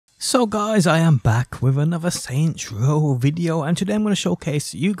So guys, I am back with another Saints Row video, and today I'm going to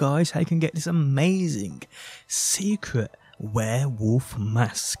showcase you guys how you can get this amazing secret werewolf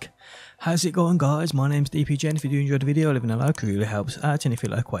mask. How's it going guys? My name's DPJ, and if you do enjoy the video, leaving a like really helps out, and if you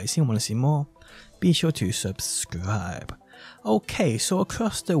like what you see and want to see more, be sure to subscribe. Okay, so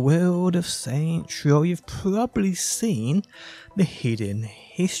across the world of Saints Row, you've probably seen the hidden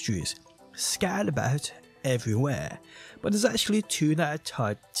histories scattered about everywhere, but there's actually two that are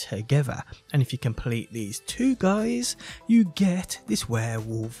tied together, and if you complete these two guys, you get this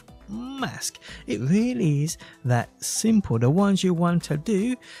werewolf mask. It really is that simple. The ones you want to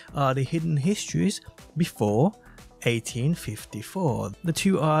do are the hidden histories before 1854. The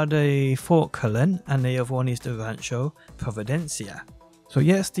two are the Fort Cullen and the other one is the Rancho Providencia. So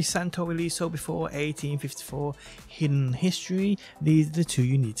yes, the Santo Ileso Before 1854 hidden history, these are the two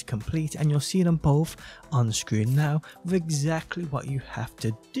you need to complete, and you'll see them both on screen now with exactly what you have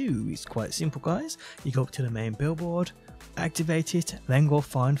to do. It's quite simple guys. You go up to the main billboard, activate it, then go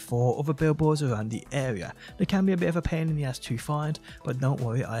find 4 other billboards around the area. They can be a bit of a pain in the ass to find, but don't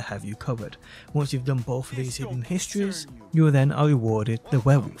worry, I have you covered. Once you've done both of these hidden histories, you then are rewarded the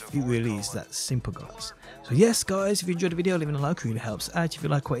werewolf. It really is that simple guys. So yes guys, if you enjoyed the video, leaving a like really helps out. If you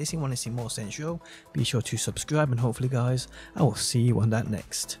like what you see and want to see more Saints Row, be sure to subscribe, and hopefully guys, I will see you on that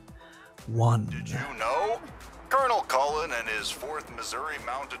next one. Did you know? Colonel Cullen and his 4th Missouri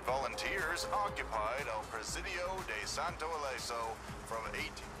Mounted Volunteers occupied El Presidio de Santo Ileso from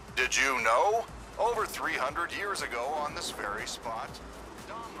 18. Did you know? Over 300 years ago on this very spot,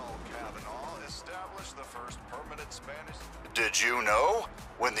 Donald Cavanaugh established the first permanent Spanish. Did you know?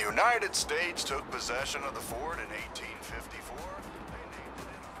 When the United States took possession of the fort in 1854, they named it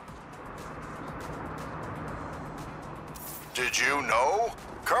in honor. Did you know?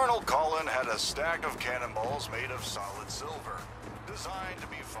 Colonel Cullen had a stack of cannonballs made of solid silver, designed to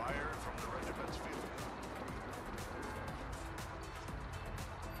be fired from the regiment's field.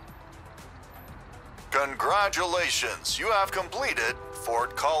 Congratulations, you have completed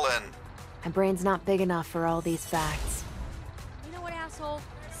Fort Cullen. My brain's not big enough for all these facts. You know what, asshole?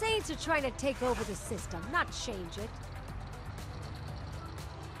 Saints are trying to take over the system, not change it.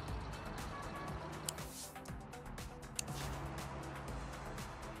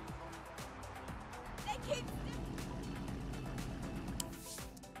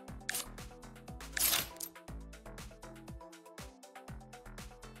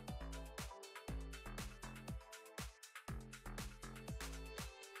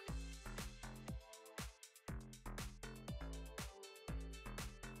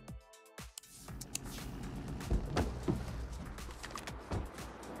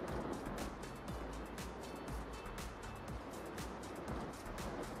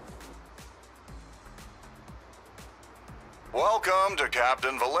 Welcome to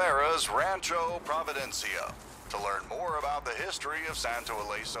Captain Valera's Rancho Providencia. To learn more about the history of Santo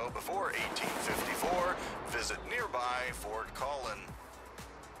Ileso before 1854, visit nearby Fort Cullen.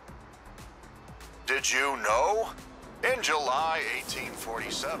 Did you know? In July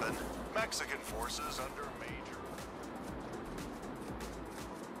 1847, Mexican forces under Major...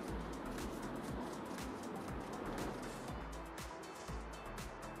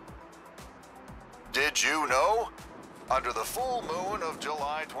 Did you know? Under the full moon of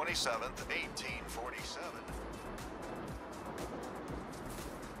July 27th, 1847.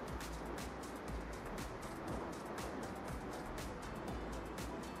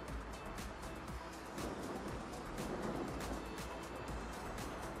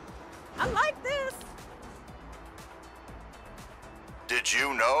 I like this! Did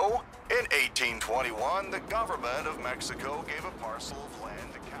you know? In 1821, the government of Mexico gave a parcel of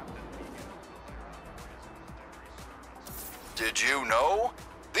land to Captain... Did you know?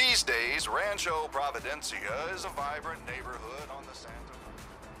 These days, Rancho Providencia is a vibrant neighborhood on the Santo.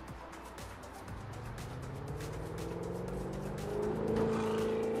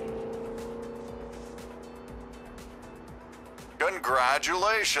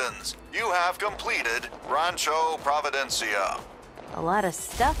 Congratulations! You have completed Rancho Providencia. A lot of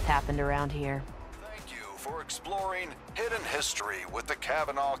stuff happened around here. Thank you for exploring hidden history with the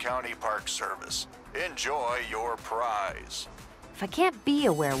Kavanaugh County Park Service. Enjoy your prize. If I can't be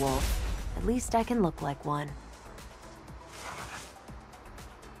a werewolf, at least I can look like one.